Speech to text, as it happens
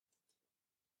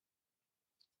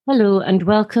Hello and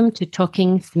welcome to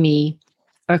Talking SME,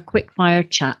 our quickfire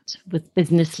chat with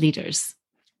business leaders.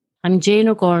 I'm Jane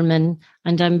O'Gorman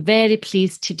and I'm very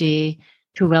pleased today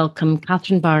to welcome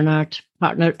Catherine Barnard,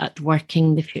 partner at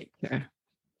Working the Future.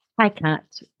 Hi Kat,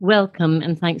 welcome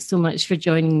and thanks so much for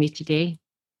joining me today.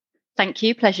 Thank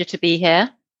you, pleasure to be here.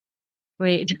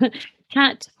 Great.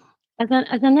 Kat, as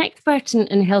an expert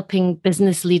in helping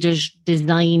business leaders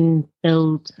design,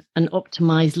 build and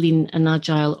optimize lean and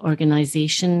agile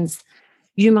organizations,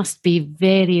 you must be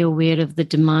very aware of the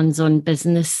demands on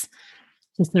business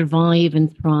to survive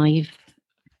and thrive,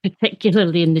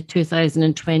 particularly in the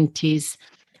 2020s,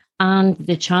 and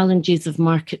the challenges of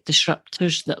market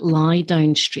disruptors that lie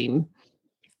downstream.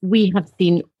 We have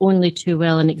seen only too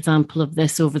well an example of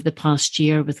this over the past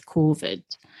year with COVID.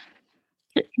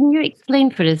 Can you explain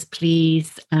for us,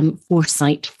 please,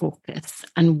 foresight focus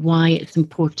and why it's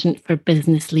important for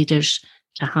business leaders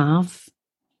to have?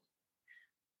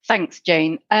 Thanks,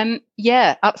 Jane.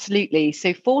 Yeah, absolutely.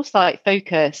 So foresight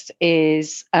focus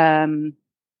is,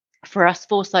 for us,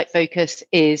 foresight focus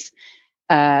is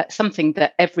something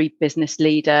that every business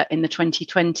leader in the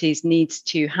 2020s needs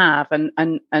to have.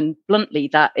 And bluntly,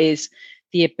 that is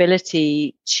the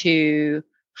ability to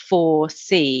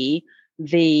foresee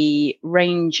the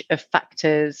range of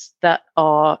factors that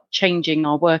are changing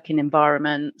our working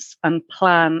environments and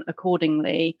plan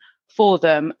accordingly for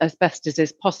them as best as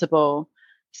is possible.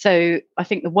 So I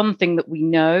think the one thing that we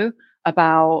know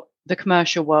about the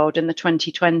commercial world in the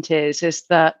 2020s is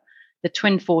that the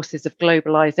twin forces of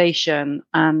globalization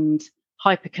and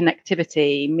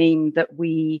hyperconnectivity mean that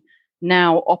we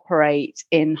now operate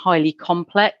in highly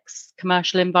complex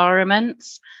commercial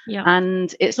environments. Yeah.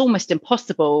 And it's almost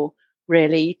impossible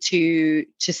really to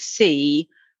see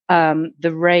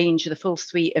the range, the full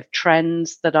suite of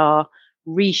trends that are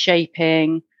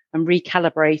reshaping and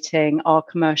recalibrating our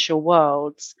commercial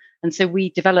worlds. And so we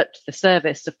developed the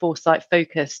service of Foresight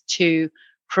Focus to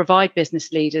provide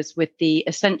business leaders with the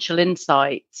essential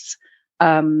insights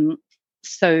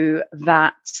so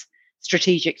that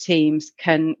strategic teams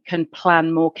can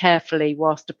plan more carefully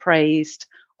whilst appraised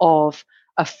of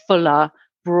a fuller,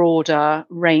 broader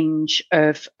range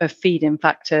of feed-in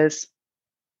factors.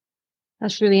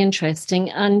 That's really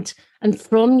interesting. And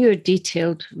from your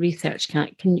detailed research,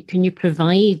 Kat, can you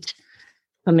provide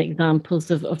some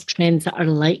examples of trends that are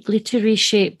likely to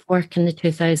reshape work in the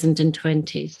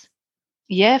 2020s?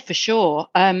 Yeah, for sure.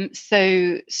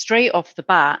 So straight off the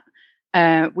bat,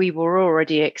 we were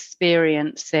already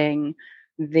experiencing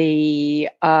the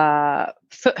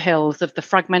foothills of the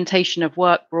fragmentation of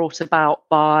work brought about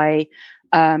by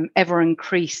ever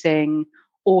increasing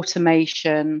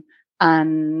automation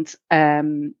and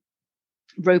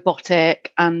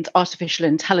robotic and artificial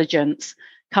intelligence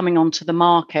coming onto the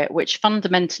market, which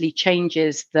fundamentally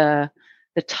changes the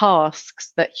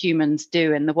tasks that humans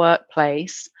do in the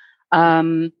workplace.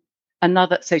 So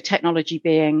technology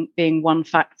being one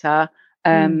factor,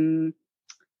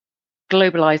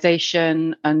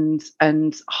 globalization and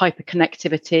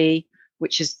hyperconnectivity,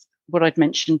 which is what I'd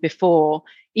mentioned before.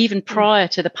 Even prior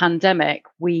to the pandemic,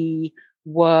 we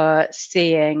were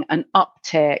seeing a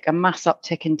mass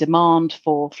uptick in demand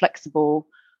for flexible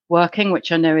working,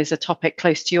 which I know is a topic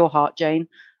close to your heart, Jane.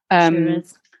 Sure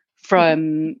is.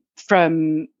 From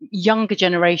younger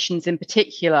generations in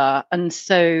particular. And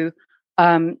so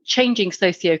changing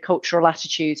sociocultural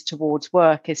attitudes towards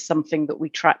work is something that we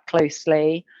track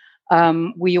closely.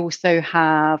 We also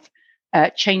have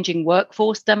changing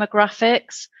workforce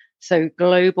demographics. So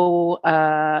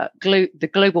the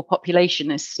global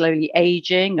population is slowly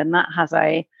aging, and that has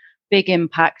a big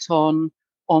impact on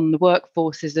the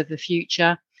workforces of the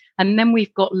future. And then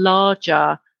we've got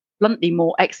larger, bluntly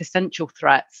more existential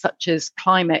threats such as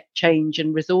climate change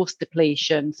and resource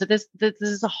depletion. So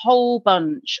there's a whole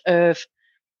bunch of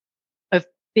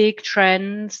big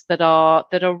trends that are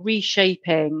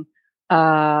reshaping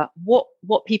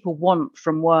what people want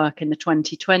from work in the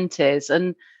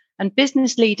 2020s, and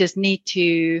business leaders need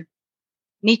to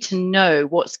know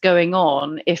what's going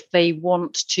on if they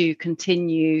want to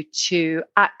continue to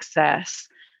access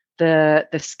the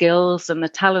skills and the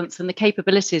talents and the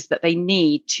capabilities that they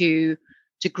need to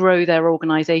grow their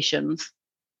organizations.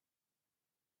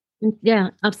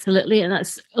 Yeah, absolutely. And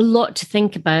that's a lot to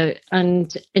think about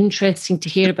and interesting to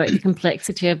hear about the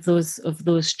complexity of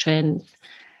those trends.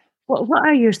 What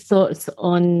are your thoughts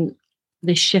on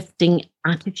the shifting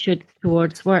attitude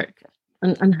towards work?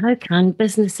 And how can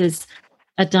businesses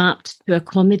adapt to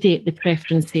accommodate the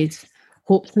preferences,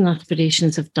 hopes and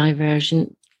aspirations of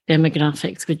divergent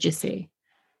demographics, would you say?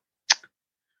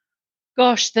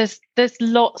 Gosh, there's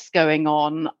lots going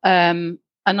on. And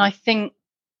I think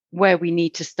where we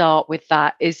need to start with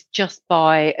that is just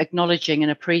by acknowledging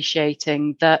and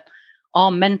appreciating that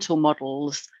our mental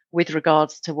models with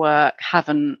regards to work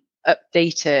haven't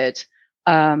updated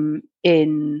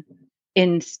in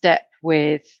step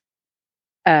with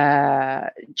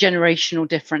generational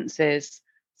differences.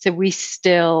 So we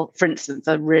still, for instance,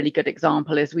 a really good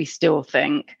example is we still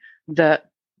think that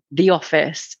the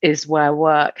office is where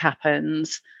work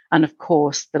happens. And of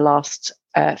course, the last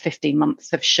 15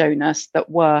 months have shown us that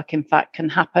work, in fact, can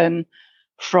happen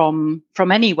from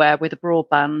anywhere with a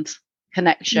broadband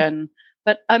connection.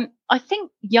 But I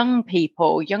think younger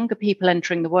people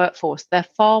entering the workforce, they're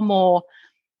far more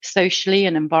socially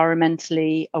and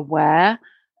environmentally aware.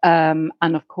 And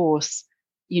of course,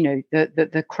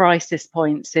 the crisis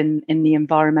points in the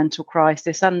environmental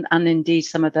crisis and indeed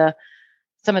some of the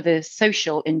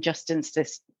social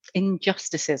injustices,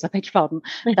 I beg your pardon,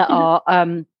 that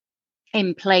are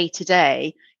in play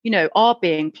today, are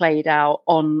being played out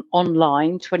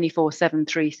online 24/7,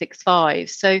 365.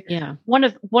 So yeah, one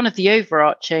of the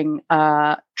overarching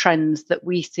trends that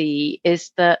we see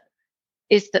is that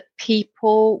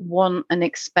people want and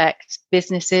expect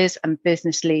businesses and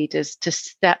business leaders to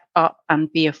step up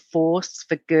and be a force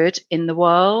for good in the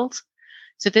world.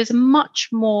 So there's much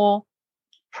more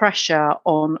pressure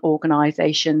on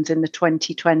organizations in the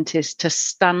 2020s to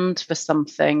stand for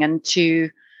something and to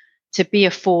be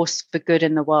a force for good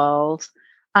in the world.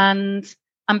 And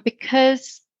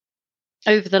because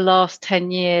over the last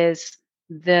 10 years,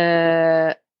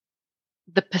 the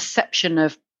perception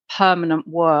of permanent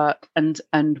work and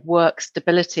work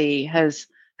stability has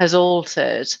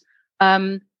altered.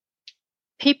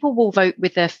 People will vote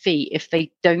with their feet if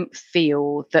they don't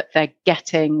feel that they're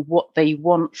getting what they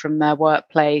want from their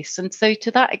workplace. And so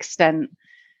to that extent,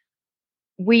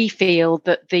 we feel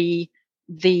that the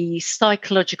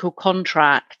psychological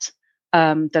contract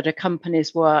that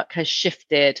accompanies work has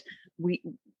shifted.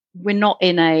 We're not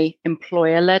in a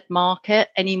employer-led market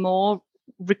anymore,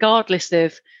 regardless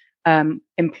of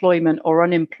employment or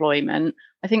unemployment.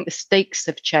 I think the stakes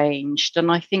have changed,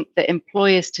 and I think that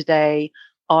employers today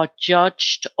are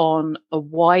judged on a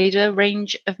wider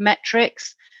range of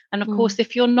metrics. And of course,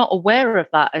 if you're not aware of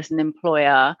that as an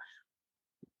employer,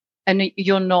 and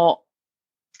you're not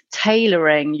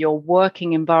tailoring your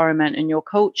working environment and your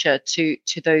culture to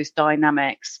those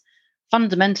dynamics,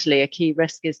 fundamentally a key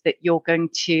risk is that you're going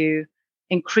to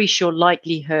increase your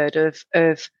likelihood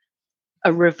of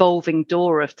a revolving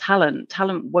door of talent.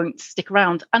 Talent won't stick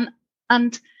around, and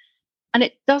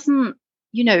it doesn't.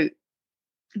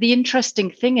 The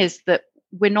interesting thing is that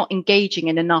we're not engaging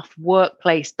in enough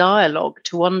workplace dialogue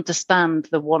to understand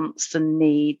the wants and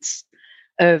needs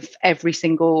of every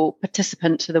single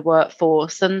participant to the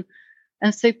workforce, and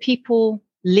so people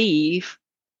leave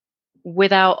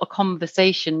without a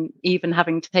conversation even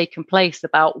having taken place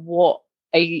about what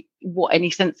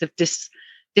any sense of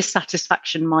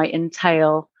dissatisfaction might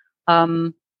entail.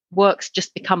 Work's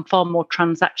just become far more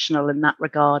transactional in that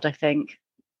regard, I think.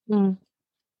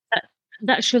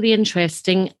 That's really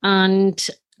interesting. And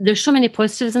there's so many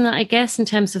positives in that, I guess, in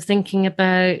terms of thinking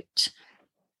about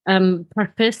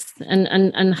purpose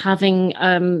and having,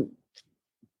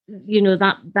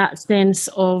 that sense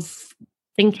of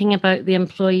thinking about the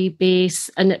employee base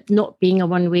and it not being a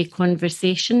one-way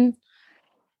conversation.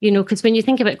 Because when you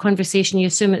think about conversation, you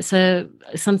assume it's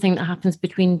something that happens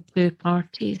between two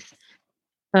parties.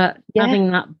 But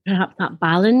having perhaps that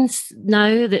balance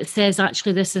now that says,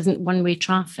 actually, this isn't one-way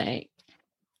traffic.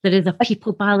 There is a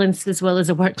people balance as well as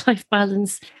a work-life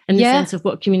balance in the sense of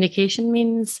what communication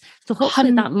means. So hopefully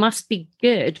that must be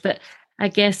good. But I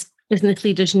guess business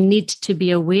leaders need to be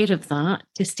aware of that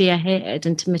to stay ahead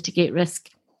and to mitigate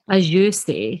risk, as you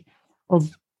say,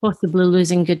 of possibly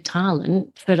losing good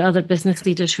talent for other business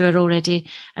leaders who are already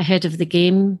ahead of the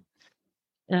game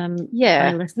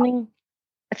by listening.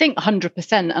 I think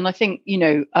 100%. And I think,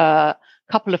 a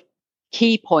couple of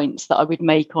key points that I would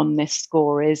make on this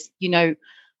score is,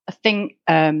 I think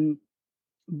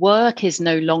work is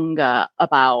no longer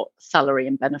about salary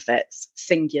and benefits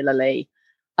singularly.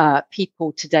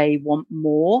 People today want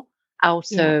more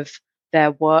out of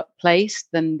their workplace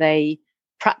than they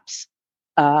perhaps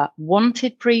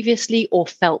wanted previously or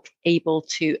felt able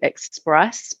to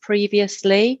express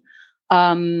previously.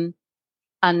 And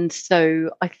so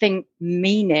I think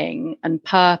meaning and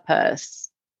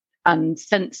purpose and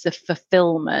sense of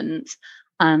fulfillment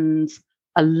and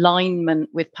alignment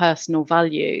with personal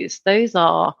values, those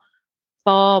are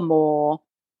far more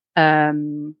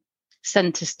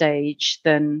center stage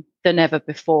than ever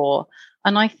before.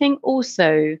 And I think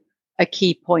also a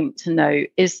key point to note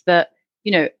is that,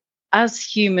 as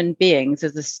human beings,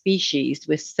 as a species,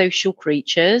 we're social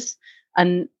creatures,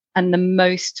 and the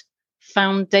most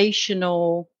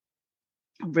foundational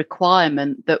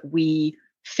requirement that we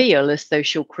feel as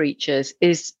social creatures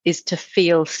is to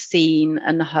feel seen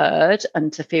and heard,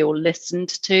 and to feel listened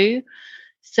to.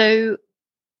 So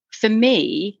for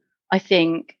me, I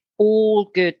think all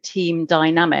good team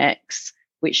dynamics,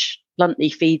 which bluntly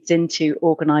feeds into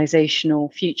organizational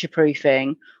future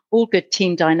proofing, all good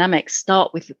team dynamics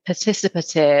start with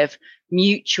participative,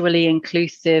 mutually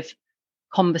inclusive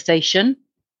conversation.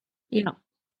 Yeah.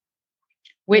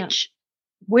 Which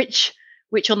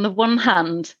on the one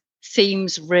hand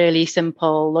seems really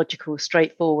simple, logical,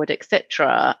 straightforward,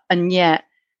 etc. And yet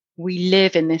we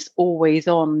live in this always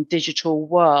on digital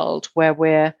world where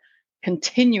we're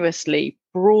continuously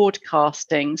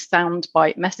broadcasting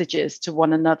soundbite messages to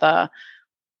one another.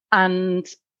 And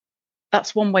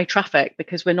that's one-way traffic,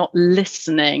 because we're not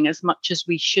listening as much as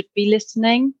we should be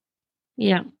listening.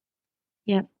 Yeah,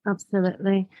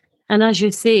 absolutely. And as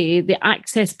you say, the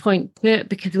access point to it,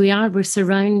 because we're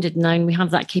surrounded now, and we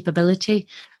have that capability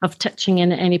of touching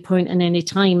in at any point and any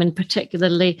time. And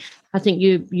particularly, I think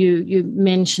you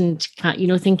mentioned, Kat,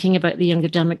 thinking about the younger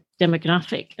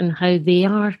demographic and how they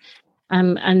are,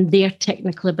 and their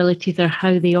technical abilities, or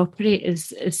how they operate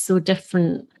is so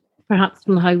different, perhaps,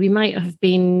 from how we might have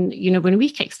been, when we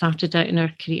kick-started out in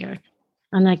our career.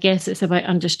 And I guess it's about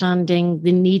understanding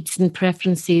the needs and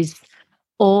preferences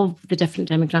of the different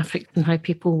demographics and how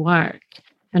people work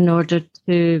in order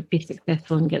to be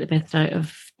successful and get the best out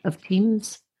of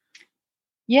teams.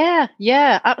 Yeah,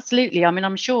 absolutely. I mean,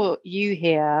 I'm sure you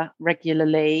hear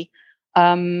regularly,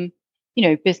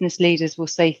 business leaders will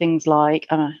say things like,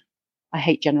 I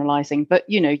hate generalizing, but,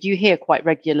 you hear quite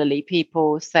regularly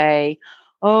people say,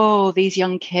 oh, these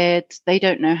young kids, they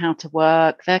don't know how to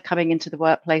work. They're coming into the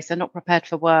workplace. They're not prepared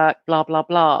for work, blah, blah,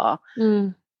 blah.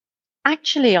 Mm.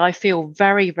 Actually, I feel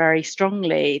very, very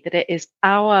strongly that it is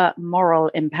our moral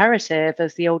imperative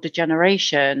as the older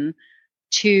generation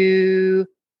to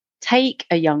take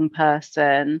a young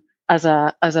person as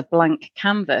a blank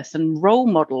canvas and role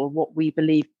model what we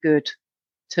believe good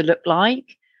to look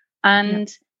like.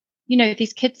 And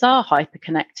these kids are hyper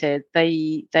connected.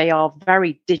 They are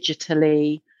very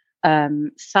digitally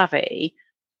savvy,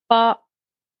 but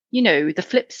the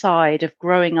flip side of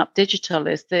growing up digital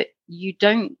is that you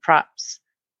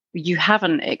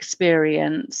haven't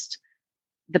experienced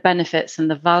the benefits and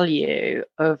the value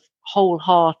of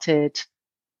wholehearted,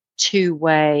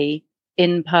 two-way,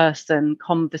 in-person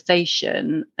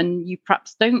conversation, and you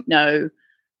perhaps don't know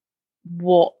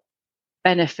what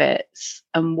benefits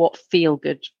and what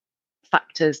feel-good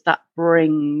factors that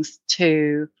brings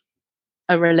to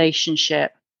a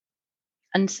relationship.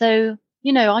 And so,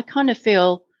 I kind of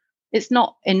feel it's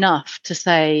not enough to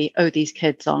say, oh, these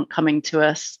kids aren't coming to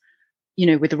us,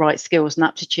 with the right skills and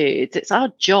aptitudes. It's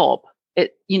our job, as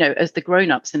the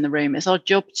grown-ups in the room, it's our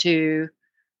job to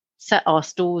set our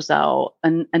stalls out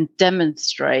and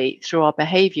demonstrate through our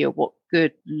behavior what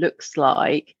good looks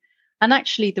like. And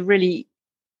actually, the really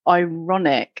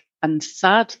ironic and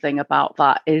sad thing about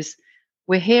that is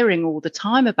we're hearing all the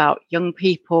time about young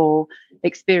people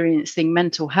experiencing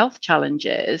mental health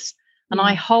challenges. And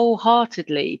I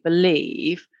wholeheartedly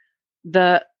believe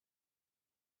that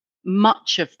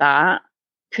much of that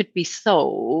could be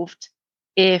solved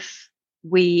if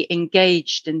we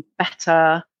engaged in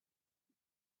better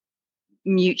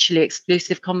mutually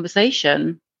exclusive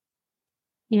conversation.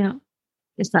 Yeah.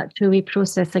 It's that two-way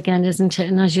process again, isn't it?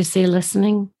 And as you say,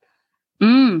 listening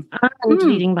and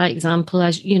leading by example,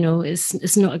 as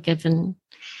it's not a given.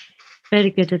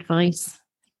 Very good advice.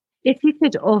 If you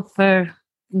could offer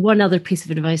one other piece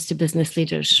of advice to business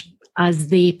leaders as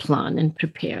they plan and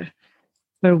prepare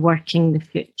for working the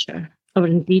future, or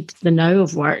indeed the now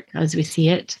of work as we see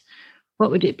it, what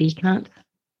would it be, Kat?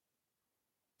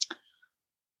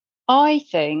 I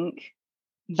think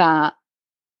that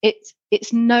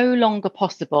it's no longer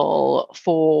possible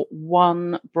for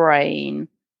one brain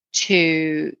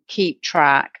to keep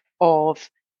track of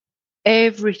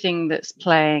everything that's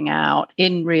playing out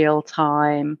in real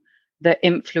time that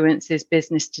influences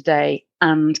business today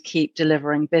and keep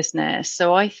delivering business.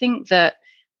 So I think that,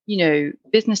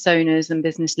 business owners and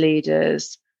business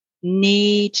leaders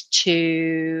need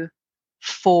to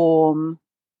form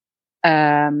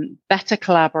better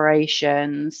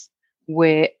collaborations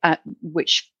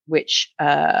which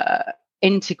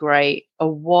integrate a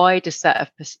wider set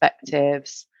of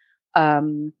perspectives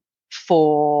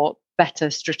for better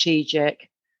strategic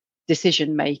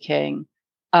decision making,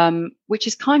 which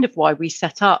is kind of why we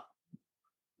set up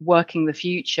Working the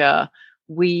Future.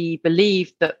 We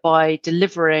believe that by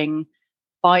delivering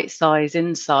bite-sized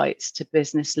insights to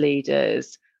business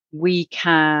leaders, we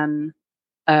can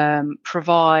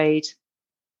provide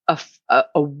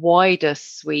a wider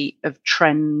suite of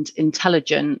trend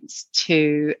intelligence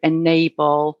to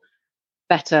enable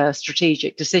better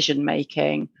strategic decision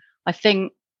making. I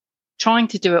think trying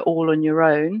to do it all on your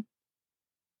own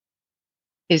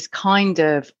is kind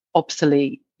of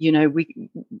obsolete.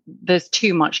 There's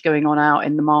too much going on out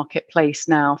in the marketplace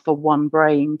now for one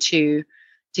brain to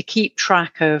keep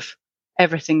track of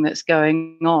everything that's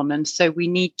going on. And so we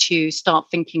need to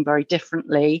start thinking very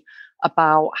differently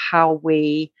about how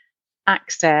we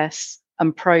access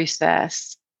and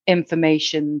process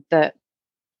information that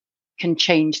can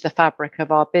change the fabric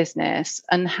of our business,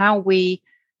 and how we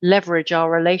leverage our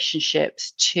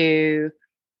relationships to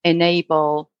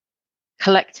enable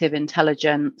collective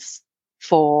intelligence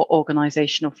for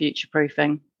organizational future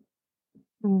proofing.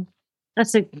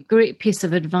 That's a great piece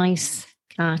of advice,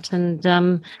 Kat. And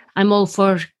I'm all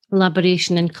for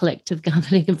collaboration and collective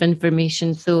gathering of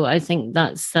information. So I think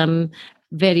that's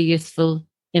very useful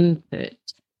input.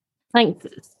 Thanks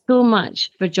so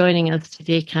much for joining us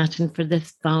today, Kat, and for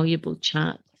this valuable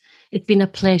chat. It's been a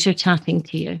pleasure chatting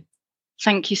to you.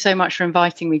 Thank you so much for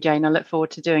inviting me, Jane. I look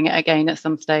forward to doing it again at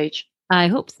some stage. I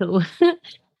hope so.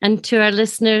 And to our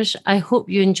listeners, I hope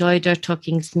you enjoyed our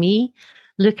Talking SME.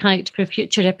 Look out for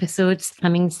future episodes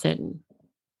coming soon.